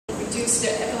reduce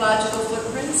their ecological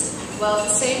footprints, while at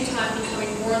the same time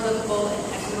becoming more livable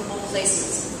and equitable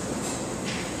places.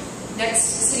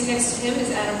 Sitting next to him is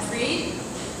Adam Freed.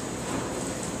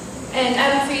 And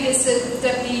Adam Freed is the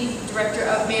Deputy Director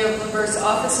of Mayor Bloomberg's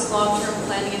Office of Long-Term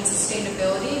Planning and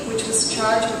Sustainability, which was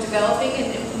charged with developing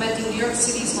and implementing New York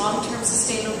City's long-term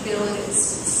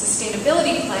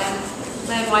sustainability plan,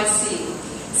 Plan YC.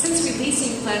 Since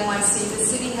releasing Plan YC, the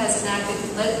city has enacted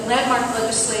landmark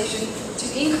legislation to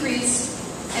increase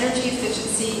energy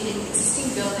efficiency in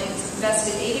existing buildings,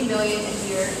 invested $80 million a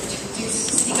year to reduce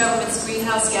city government's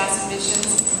greenhouse gas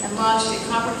emissions, and launched a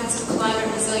comprehensive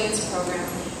climate resilience program.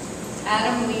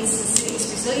 Adam leads the city's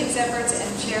resilience efforts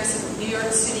and chairs the New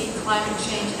York City Climate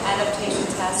Change Adaptation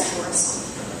Task Force.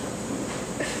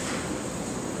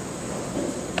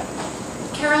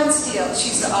 Carolyn Steele,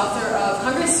 she's the author of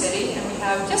Hungry City, and we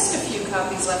have just a few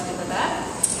copies left in the back,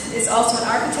 is also an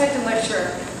architect and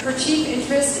lecturer. Her chief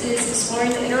interest is exploring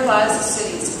the inner lives of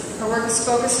cities. Her work is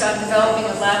focused on developing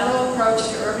a lateral approach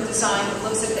to urban design that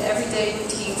looks at the everyday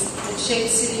routines that shape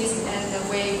cities and the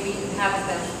way we inhabit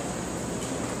them.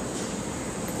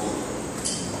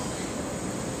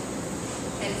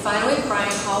 And finally,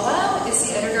 Brian Halweil is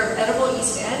the editor of Edible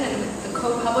East End and the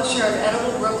co-publisher of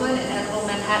Edible Brooklyn and Edible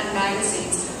Manhattan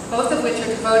magazines, both of which are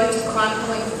devoted to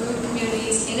chronicling food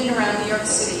communities in and around New York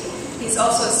City. He's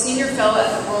also a senior fellow at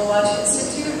the World Watch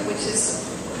Institute, which is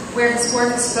where his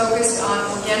work is focused on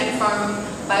organic farming,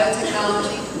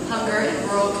 biotechnology, hunger,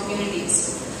 and rural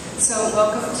communities. So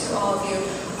welcome to all of you.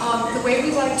 The way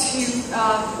we like to do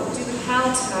the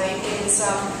panel tonight is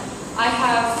I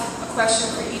have a question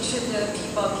for each of the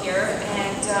people up here,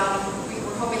 and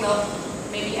we're hoping they'll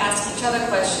maybe ask each other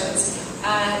questions.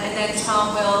 And then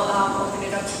Tom will open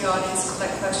it up to the audience,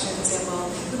 collect questions, and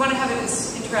we want to have it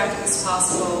as interactive as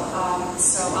possible.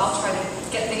 So I'll try to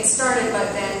get things started,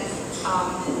 but then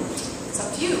it's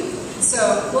up to you.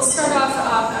 So we'll start off,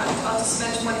 I'll just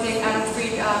mention one thing. Adam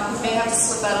Freed, we may have to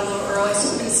slip out a little early,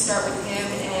 so we're going to start with him,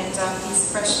 and he's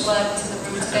fresh blood to the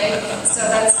room today, so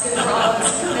that's good for all of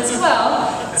us as well.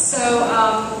 So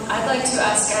I'd like to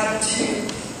ask Adam to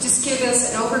just give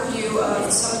us an overview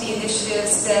of some of the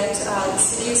initiatives that the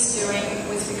city is doing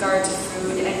with regard to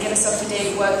food, and get us up to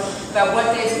date about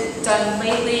what they've done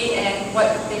lately and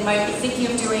what they might be thinking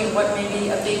of doing, and what may be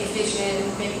a big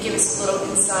vision. Maybe give us a little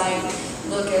inside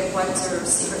look at what, or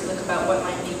secret look about what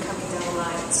might be coming down the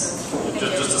line. So,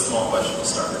 just a small question to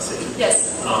start, I see.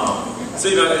 Yes. So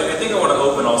I think I want to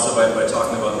open also by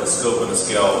talking about the scope and the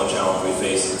scale of the challenge we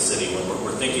face in the city when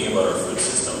we're thinking about our food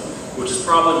system, which is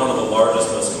probably one of the largest,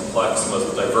 most complex,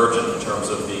 most divergent in terms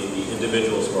of the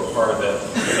individuals who are part of it,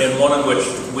 and one in which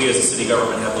we as a city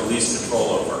government have the least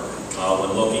control over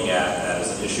when looking at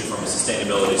as an issue from a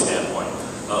sustainability standpoint.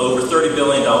 Over $30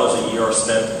 billion a year are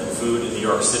spent in food in New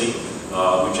York City.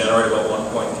 We generate about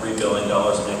 $1.3 billion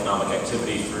in economic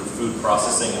activity through food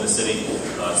processing in the city,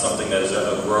 something that is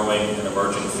a growing and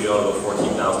emerging field, with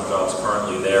 14,000 jobs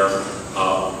currently there.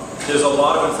 There's a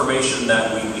lot of information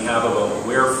that we have about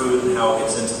where food and how it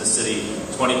gets into the city.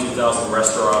 22,000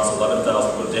 restaurants,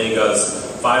 11,000 bodegas,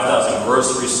 5,000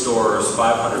 grocery stores,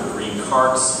 500 green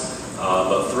carts,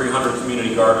 about 300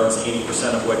 community gardens,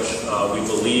 80% of which we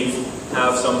believe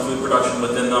have some food production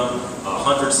within them,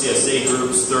 100 CSA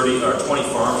groups, 20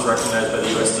 farms recognized by the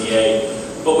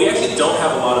USDA. But we actually don't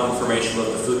have a lot of information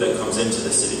about the food that comes into the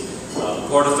city. The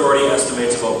Port Authority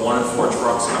estimates about 1 in 4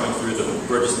 trucks coming through the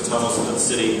bridges and tunnels into the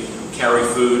city carry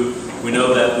food. We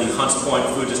know that the Hunts Point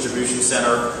Food Distribution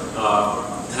Center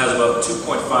has about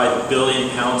 2.5 billion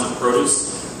pounds of produce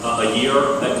a year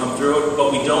that come through it,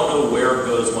 but we don't know where it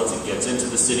goes once it gets into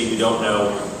the city. We don't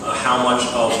know how much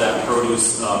of that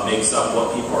produce makes up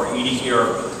what people are eating here.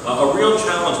 A real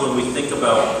challenge when we think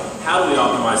about how do we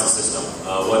optimize the system,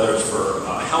 whether it's for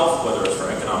health, whether it's for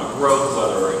economic growth,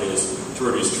 whether it is to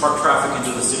reduce truck traffic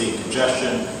into the city,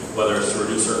 congestion, whether it's to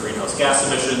reduce our greenhouse gas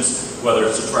emissions, whether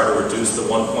it's to try to reduce the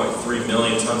 1.3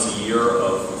 million tons a year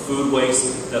of food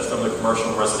waste that's from the commercial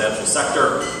and residential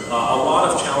sector. A lot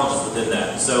of challenges within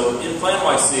that. So in Plan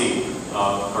YC,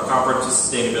 our comprehensive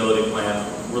sustainability plan,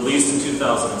 released in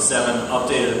 2007,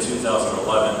 updated in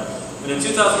 2011. And in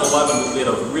 2011, we had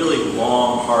a really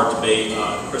long, hard debate.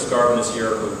 Chris Garvin is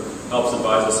here, who helps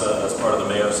advise us as part of the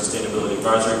Mayor's Sustainability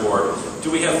Advisory Board.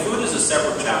 Do we have food as a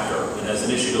separate chapter and as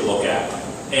an issue to look at?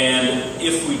 And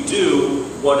if we do,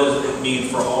 what does it mean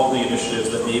for all the initiatives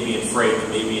that may be in freight, that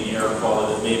may be in air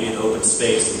quality, that may be in open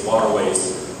space and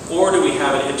waterways? Or do we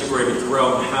have it integrated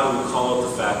throughout, and how do we call out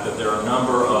the fact that there are a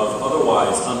number of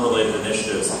otherwise unrelated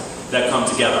initiatives that come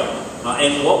together?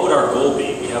 And what would our goal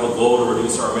be? We have a goal to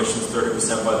reduce our emissions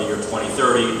 30% by the year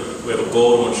 2030. We have a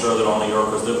goal to ensure that all New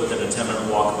Yorkers live within a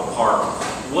 10-minute walk of a park.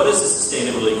 What is the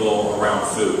sustainability goal around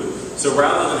food? So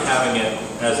rather than having it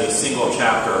as a single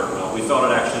chapter, we felt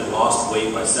it actually lost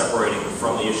weight by separating it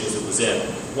from the issues it was in.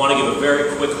 I want to give a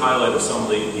very quick highlight of some of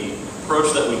the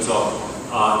approach that we took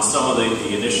and some of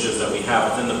the initiatives that we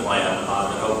have within the plan, and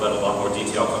I hope that a lot more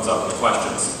detail comes up in the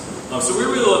questions. So we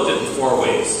really looked at it in 4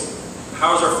 ways.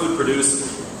 How is our food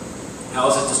produced? How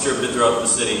is it distributed throughout the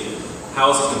city? How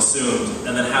is it consumed?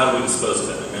 And then how do we dispose of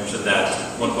it? I mentioned that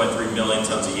 1.3 million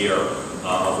tons a year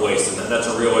of waste, and that's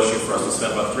a real issue for us. We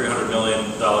spend about $300 million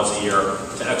a year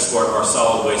to export our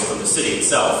solid waste from the city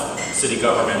itself, city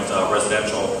government,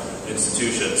 residential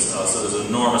institutions. So there's an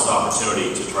enormous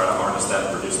opportunity to try to harness that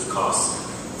and reduce the costs.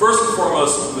 First and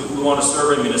foremost, we want to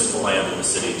survey municipal land in the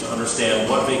city to understand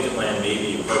what vacant land may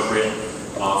be appropriate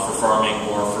for farming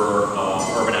or for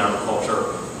urban agriculture.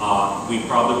 We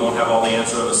probably won't have all the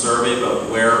answers on the survey, but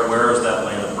where is that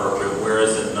land appropriate? Where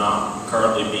is it not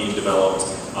currently being developed?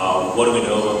 What do we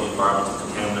know about the environmental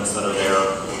contaminants that are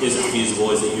there? Is it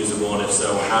feasible? Is it usable? And if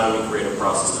so, how do we create a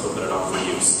process to open it up for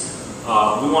use?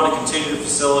 We want to continue to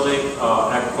facilitate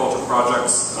agriculture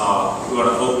projects. We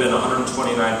want to open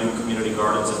 129 new community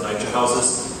gardens at NYCHA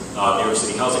houses, New York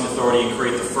City Housing Authority, and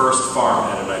create the first farm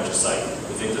at a NYCHA site.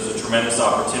 We think there's a tremendous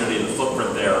opportunity in the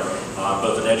footprint there,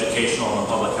 both an educational and a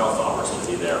public health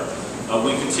opportunity there.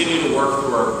 We continue to work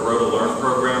through our Grow to Learn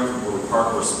program, where we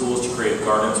partner with schools to create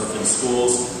gardens within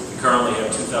schools. We currently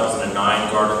have 2009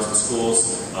 gardens in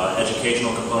schools,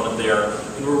 educational component there,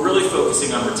 and we're really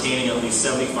focusing on retaining at least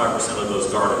 75% of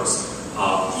those gardens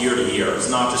year to year. It's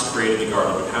not just creating the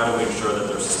garden, but how do we ensure that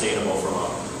they're sustainable from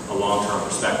a long-term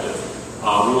perspective.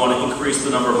 We want to increase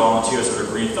the number of volunteers that are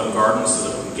Green Thumb Gardens so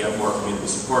that we can get more community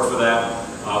support for that.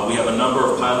 We have a number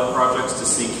of pilot projects to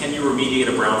see, can you remediate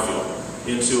a brownfield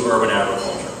into urban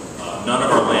agriculture? None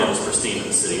of our land is pristine in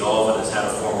the city. All of it has had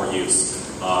a former use.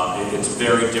 It's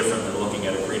very different than looking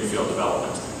at a greenfield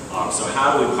development. So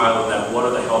how do we pilot that? What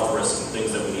are the health risks and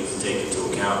things that we need to take into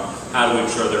account? How do we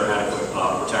ensure there are adequate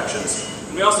protections?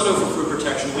 And we also know for food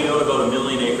protection, we own about 1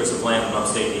 million acres of land in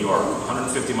upstate New York,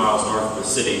 150 miles north of the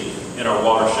city, in our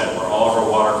watershed, where all of our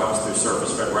water comes through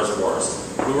surface-fed reservoirs.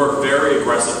 We work very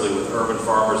aggressively with urban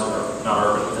farmers, or not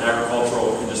urban, with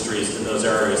agricultural industries in those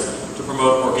areas to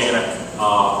promote organic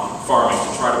farming,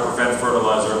 to try to prevent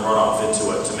fertilizer and runoff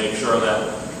into it, to make sure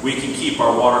that we can keep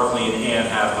our water clean and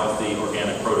have healthy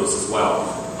organic produce as well.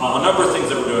 A number of things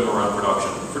that we're doing around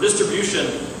production. For distribution,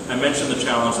 I mentioned the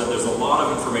challenge that there's a lot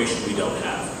of information we don't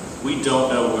have. We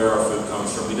don't know where our food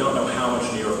comes from. We don't know how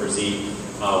much New Yorkers eat.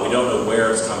 We don't know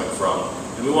where it's coming from.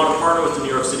 And we want to partner with the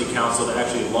New York City Council to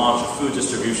actually launch a food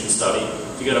distribution study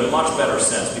to get a much better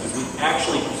sense, because we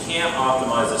actually can't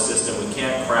optimize the system. We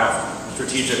can't craft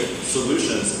strategic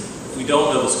solutions if we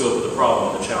don't know the scope of the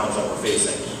problem and the challenge that we're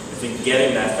facing. I think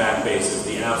getting that fact base is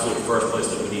the absolute first place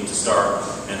that we need to start,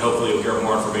 and hopefully you'll hear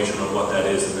more information on what that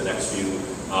is in the next few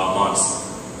months.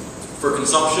 For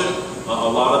consumption, a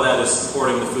lot of that is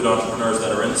supporting the food entrepreneurs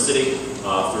that are in the city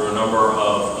through a number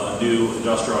of new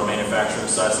industrial and manufacturing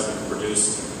sites that we can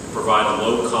provide a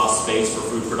low-cost space for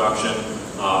food production.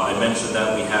 I mentioned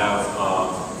that we have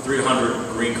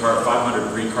 500 green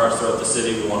cards throughout the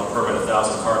city. We want to permit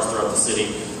 1,000 cards throughout the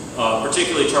city,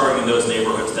 particularly targeting those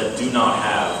neighborhoods that do not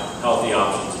have healthy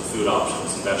options and food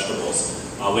options and vegetables.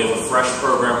 We have a fresh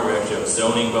program where we actually have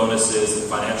zoning bonuses and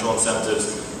financial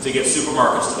incentives to get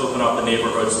supermarkets to open up the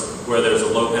neighborhoods where there's a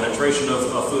low penetration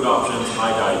of food options,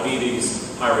 high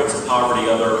diabetes, high rates of poverty,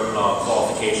 other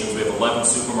qualifications. We have 11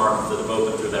 supermarkets that have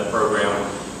opened through that program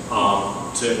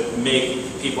to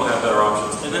make people have better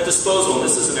options. And then disposal, and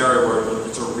this is an area where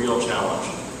it's a real challenge.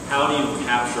 How do you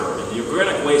capture, and the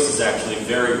organic waste is actually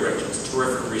very rich. It's a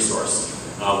terrific resource.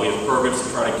 We have programs to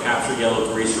try to capture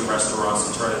yellow grease from restaurants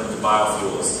and turn it into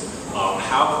biofuels.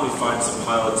 How can we find some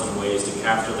pilots and ways to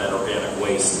capture that organic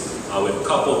waste? We have a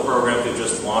couple of programs we've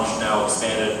just launched now,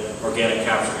 expanded organic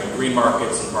capturing in green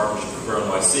markets in partnership with Grow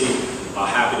NYC.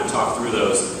 Happy to talk through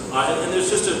those. And there's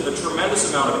just a tremendous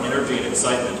amount of energy and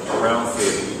excitement around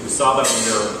food. We saw that when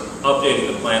we were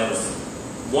updating the plan. It was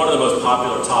one of the most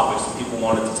popular topics that people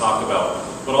wanted to talk about,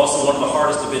 but also one of the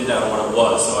hardest to pin down when it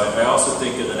was. So I also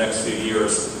think in the next few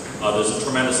years, there's a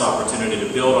tremendous opportunity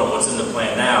to build on what's in the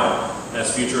plan now.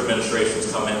 As future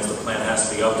administrations come in, the plan has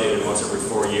to be updated once every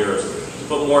 4 years to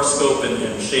put more scope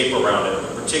and shape around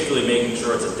it, particularly making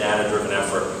sure it's a data-driven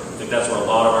effort. I think that's where a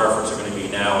lot of our efforts are going to be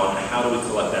now on how do we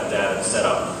collect that data and set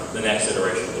up the next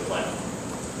iteration of the